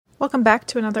Welcome back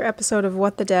to another episode of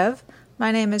What the Dev.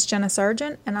 My name is Jenna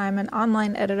Sargent, and I'm an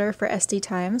online editor for SD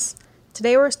Times.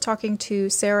 Today we're talking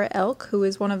to Sarah Elk, who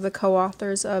is one of the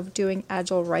co-authors of Doing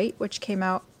Agile Right, which came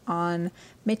out on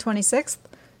May 26th.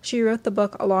 She wrote the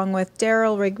book along with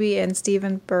Daryl Rigby and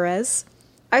Stephen Perez.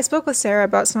 I spoke with Sarah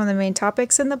about some of the main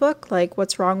topics in the book, like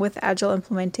what's wrong with Agile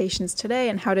implementations today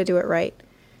and how to do it right.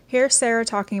 Here's Sarah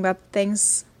talking about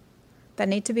things that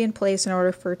need to be in place in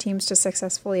order for teams to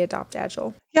successfully adopt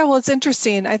Agile. Yeah, well, it's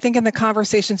interesting. I think in the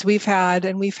conversations we've had,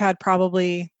 and we've had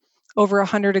probably over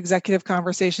 100 executive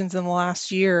conversations in the last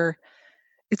year,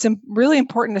 it's really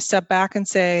important to step back and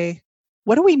say,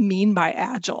 what do we mean by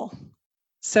Agile?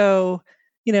 So,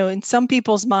 in some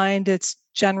people's mind, it's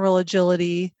general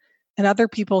agility. In other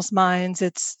people's minds,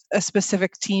 it's a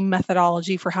specific team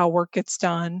methodology for how work gets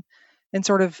done and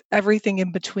sort of everything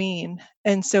in between.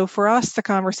 And so for us, the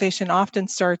conversation often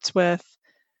starts with,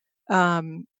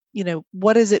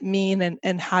 what does it mean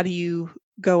and how do you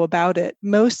go about it?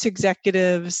 Most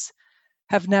executives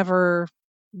have never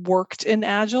worked in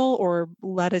Agile or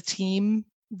led a team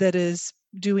that is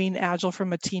doing Agile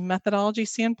from a team methodology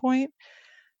standpoint.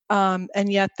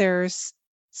 And yet there's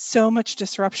so much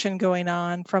disruption going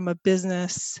on from a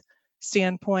business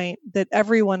standpoint that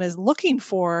everyone is looking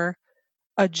for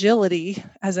agility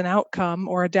as an outcome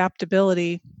or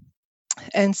adaptability.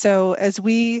 And so as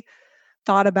we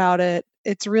thought about it,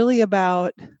 it's really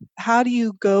about how do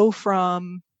you go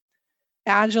from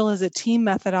Agile as a team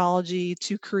methodology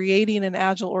to creating an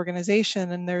Agile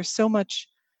organization. And there's so much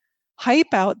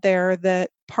hype out there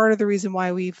that part of the reason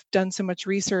why we've done so much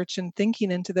research and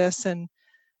thinking into this and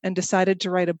decided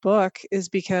to write a book is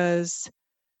because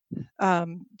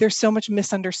there's so much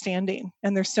misunderstanding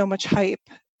and there's so much hype.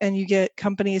 And you get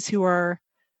companies who are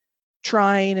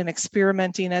trying and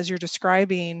experimenting as you're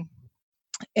describing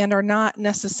and are not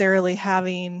necessarily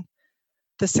having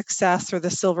the success or the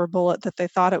silver bullet that they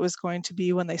thought it was going to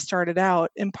be when they started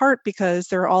out, in part because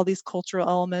there are all these cultural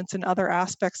elements and other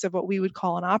aspects of what we would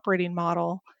call an operating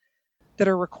model that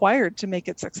are required to make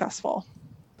it successful.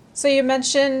 So you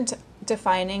mentioned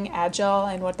defining Agile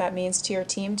and what that means to your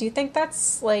team. Do you think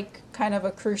that's like kind of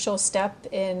a crucial step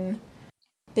in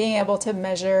being able to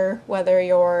measure whether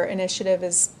your initiative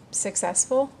is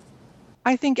successful?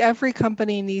 I think every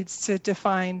company needs to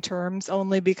define terms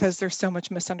only because there's so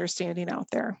much misunderstanding out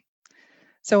there.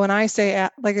 So when I say,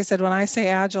 like I said, when I say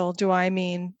Agile, do I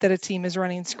mean that a team is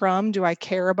running Scrum? Do I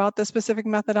care about the specific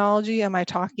methodology? Am I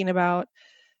talking about,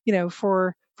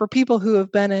 for people who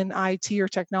have been in IT or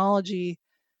technology,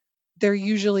 they're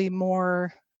usually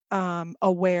more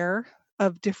aware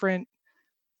of different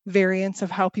variants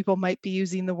of how people might be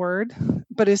using the word.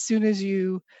 But as soon as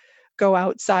you go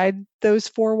outside those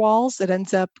four walls, it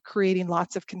ends up creating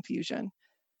lots of confusion.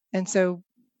 And so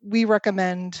we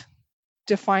recommend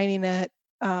defining it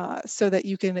so that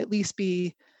you can at least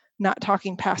be not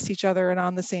talking past each other and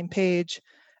on the same page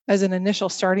as an initial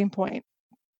starting point.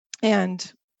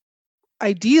 And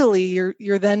ideally,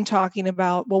 you're then talking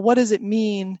about, well, what does it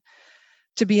mean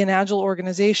to be an Agile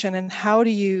organization and how do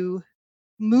you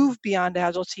move beyond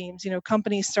Agile teams?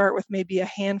 Companies start with maybe a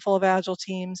handful of Agile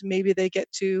teams, maybe they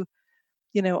get to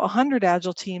 100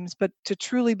 Agile teams, but to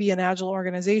truly be an Agile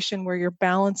organization where you're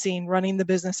balancing running the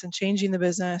business and changing the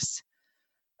business,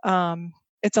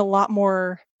 it's a lot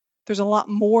more, there's a lot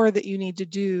more that you need to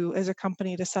do as a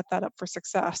company to set that up for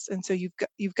success. And so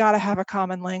you've got to have a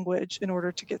common language in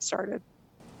order to get started.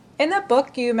 In that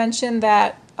book, you mentioned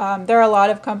that there are a lot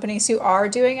of companies who are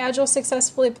doing Agile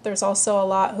successfully, but there's also a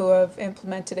lot who have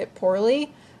implemented it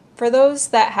poorly. For those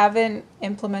that haven't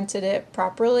implemented it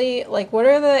properly, like what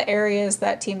are the areas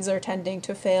that teams are tending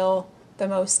to fail the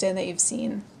most in that you've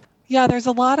seen? Yeah, there's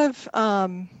a lot of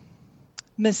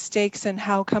mistakes in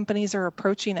how companies are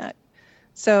approaching it.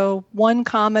 So one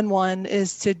common one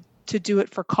is to do it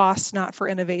for cost, not for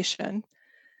innovation.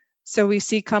 So we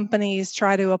see companies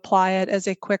try to apply it as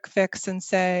a quick fix and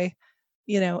say,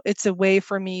 it's a way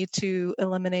for me to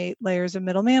eliminate layers of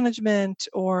middle management,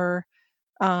 or,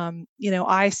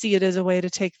 I see it as a way to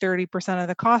take 30% of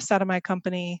the cost out of my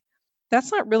company.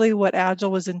 That's not really what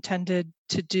Agile was intended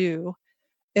to do.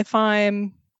 If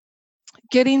I'm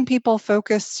getting people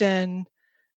focused in,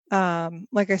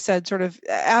 like I said, sort of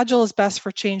Agile is best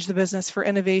for change the business, for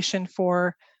innovation,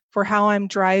 for how I'm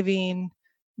driving,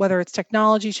 whether it's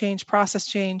technology change, process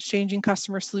change, changing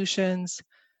customer solutions.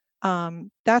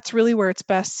 That's really where it's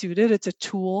best suited. It's a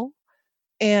tool.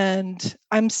 And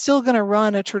I'm still going to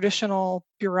run a traditional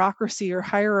bureaucracy or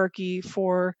hierarchy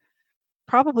for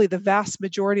probably the vast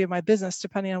majority of my business,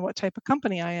 depending on what type of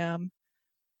company I am.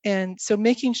 And so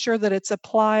making sure that it's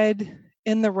applied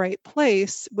in the right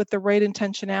place with the right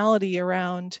intentionality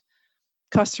around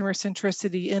customer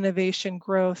centricity, innovation,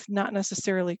 growth, not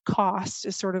necessarily cost,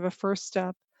 is sort of a first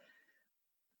step.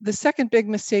 The second big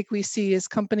mistake we see is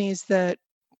companies that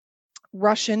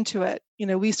rush into it.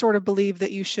 We sort of believe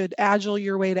that you should agile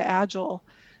your way to agile,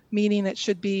 meaning it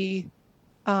should be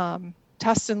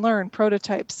test and learn,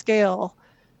 prototype, scale,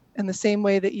 in the same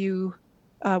way that you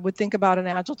would think about an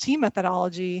agile team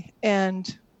methodology.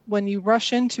 And when you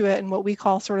rush into it in what we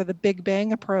call sort of the Big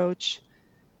Bang approach,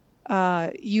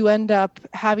 you end up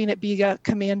having it be a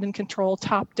command and control,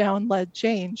 top-down led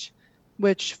change,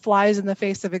 which flies in the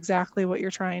face of exactly what you're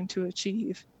trying to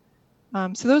achieve.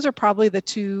 So those are probably the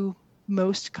two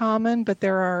most common, but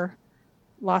there are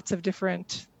lots of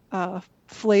different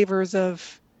flavors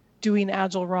of doing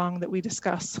agile wrong that we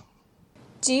discuss.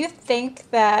 Do you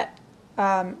think that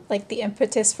like the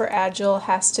impetus for agile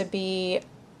has to be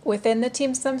within the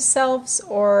teams themselves,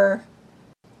 or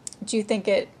do you think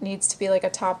it needs to be like a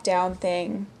top-down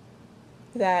thing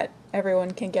that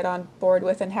everyone can get on board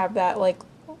with and have that like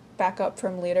backup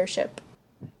from leadership?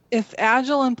 If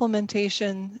agile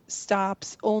implementation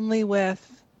stops only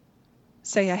with,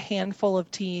 say, a handful of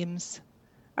teams,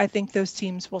 I think those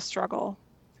teams will struggle.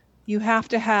 You have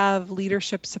to have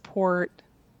leadership support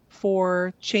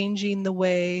for changing the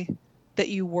way that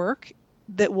you work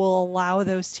that will allow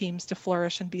those teams to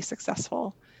flourish and be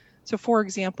successful. So for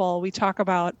example, we talk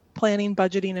about planning,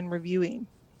 budgeting, and reviewing.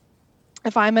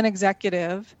 If I'm an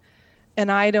executive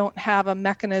and I don't have a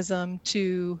mechanism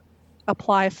to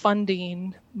apply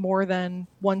funding more than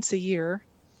once a year,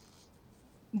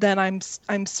 then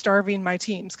I'm starving my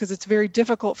teams, because it's very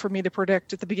difficult for me to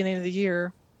predict at the beginning of the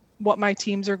year what my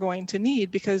teams are going to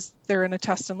need, because they're in a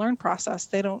test and learn process.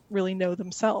 They don't really know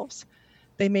themselves.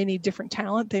 They may need different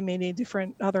talent. They may need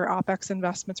different other OPEX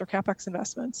investments or CAPEX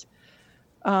investments.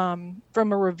 From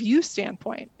a review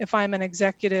standpoint, if I'm an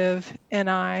executive and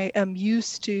I am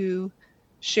used to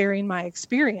sharing my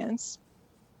experience,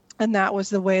 and that was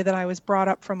the way that I was brought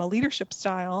up from a leadership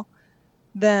style,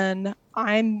 then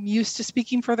I'm used to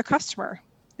speaking for the customer.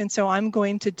 And so I'm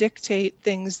going to dictate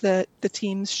things that the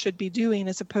teams should be doing,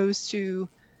 as opposed to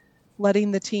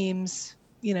letting the teams,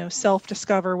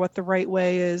 self-discover what the right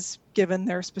way is given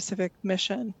their specific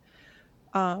mission.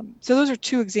 So those are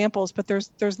two examples, but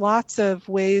there's lots of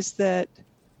ways that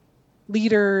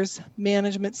leaders,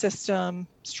 management system,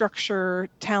 structure,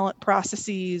 talent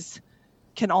processes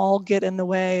can all get in the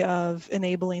way of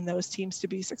enabling those teams to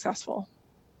be successful.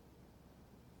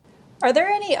 Are there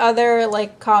any other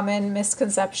like common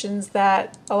misconceptions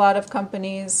that a lot of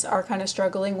companies are kind of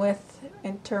struggling with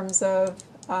in terms of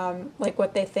like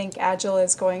what they think Agile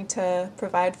is going to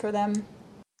provide for them?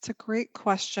 It's a great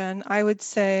question. I would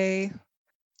say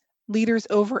leaders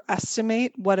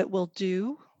overestimate what it will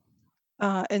do.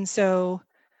 And so,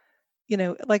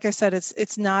 like I said,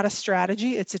 it's not a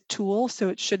strategy, it's a tool, so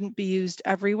it shouldn't be used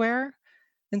everywhere.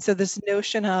 And so this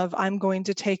notion of I'm going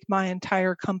to take my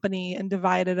entire company and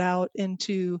divide it out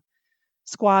into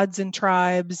squads and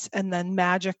tribes, and then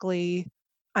magically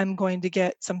I'm going to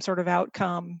get some sort of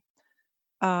outcome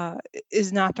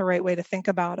is not the right way to think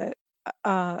about it.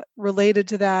 Related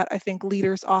to that, I think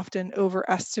leaders often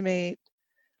overestimate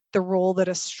the role that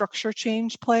a structure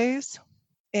change plays.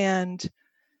 And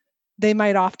they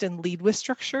might often lead with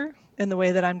structure in the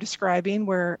way that I'm describing,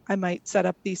 where I might set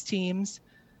up these teams.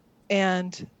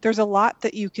 And there's a lot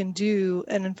that you can do.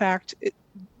 And in fact,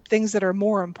 things that are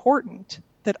more important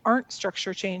that aren't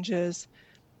structure changes.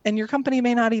 And your company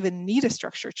may not even need a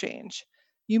structure change.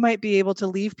 You might be able to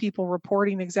leave people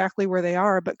reporting exactly where they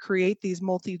are, but create these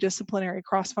multidisciplinary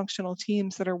cross-functional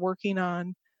teams that are working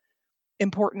on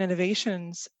important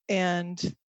innovations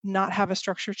and not have a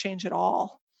structure change at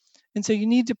all. And so you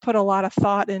need to put a lot of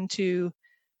thought into,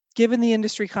 given the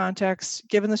industry context,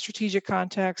 given the strategic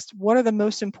context, what are the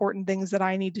most important things that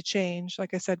I need to change?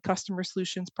 Like I said, customer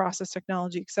solutions, process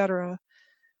technology, et cetera.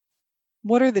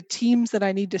 What are the teams that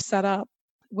I need to set up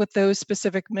with those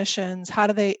specific missions? How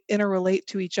do they interrelate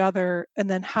to each other? And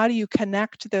then how do you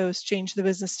connect those change the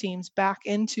business teams back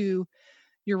into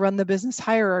your run the business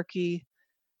hierarchy?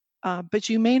 But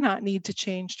you may not need to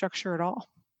change structure at all.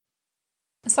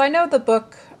 So I know the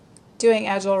book Doing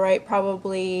Agile Right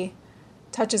probably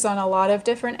touches on a lot of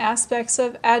different aspects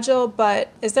of Agile,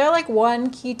 but is there like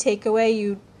one key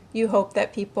takeaway you hope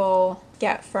that people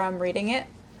get from reading it?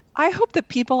 I hope that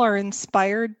people are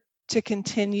inspired to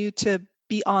continue to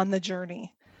be on the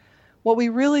journey. What we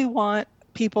really want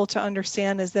people to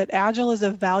understand is that Agile is a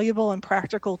valuable and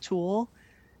practical tool.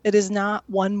 It is not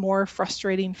one more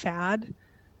frustrating fad.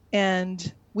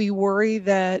 And we worry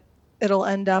that it'll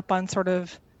end up on sort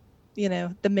of,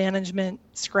 the management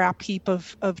scrap heap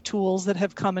of tools that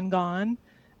have come and gone.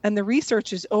 And the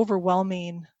research is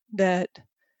overwhelming that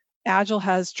Agile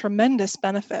has tremendous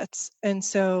benefits. And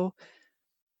so,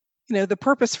 the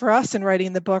purpose for us in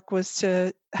writing the book was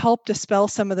to help dispel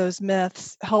some of those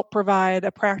myths, help provide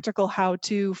a practical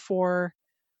how-to for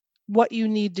what you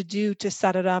need to do to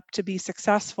set it up to be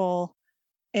successful,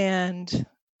 and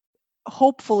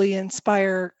hopefully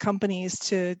inspire companies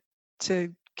to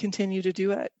continue to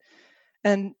do it.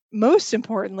 And most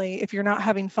importantly, if you're not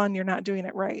having fun, you're not doing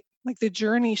it right. Like, the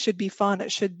journey should be fun.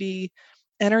 It should be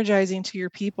energizing to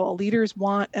your people. Leaders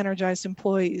want energized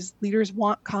employees. Leaders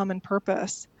want common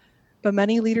purpose. But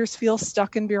many leaders feel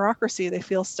stuck in bureaucracy. They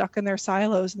feel stuck in their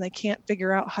silos, and they can't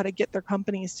figure out how to get their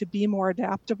companies to be more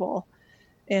adaptable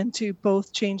and to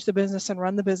both change the business and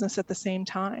run the business at the same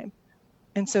time.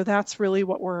 And so that's really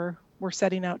what we're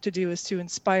setting out to do, is to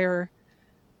inspire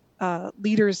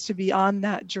leaders to be on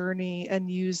that journey and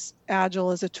use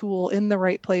Agile as a tool in the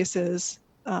right places,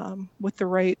 with the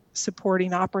right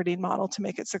supporting operating model to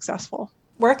make it successful.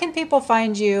 Where can people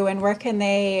find you, and where can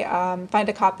they find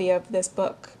a copy of this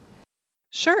book?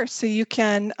 Sure. So you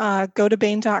can go to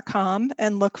Bain.com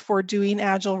and look for Doing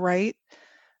Agile Right.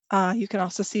 You can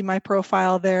also see my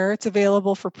profile there. It's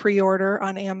available for pre-order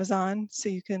on Amazon, so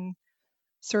you can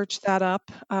search that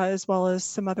up, as well as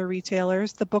some other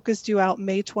retailers. The book is due out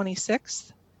May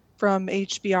 26th from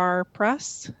HBR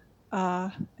Press,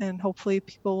 and hopefully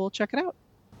people will check it out.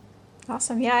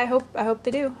 Awesome. Yeah, I hope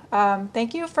they do.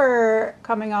 Thank you for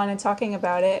coming on and talking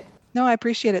about it. No, I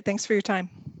appreciate it. Thanks for your time.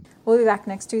 We'll be back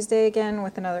next Tuesday again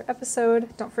with another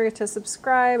episode. Don't forget to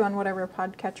subscribe on whatever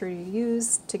podcatcher you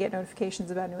use to get notifications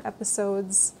about new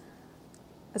episodes.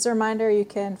 As a reminder, you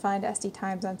can find SD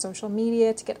Times on social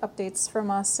media to get updates from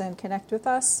us and connect with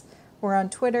us. We're on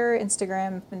Twitter,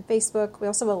 Instagram, and Facebook. We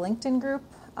also have a LinkedIn group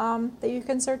that you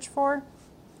can search for.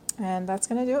 And that's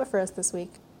going to do it for us this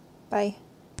week. Bye.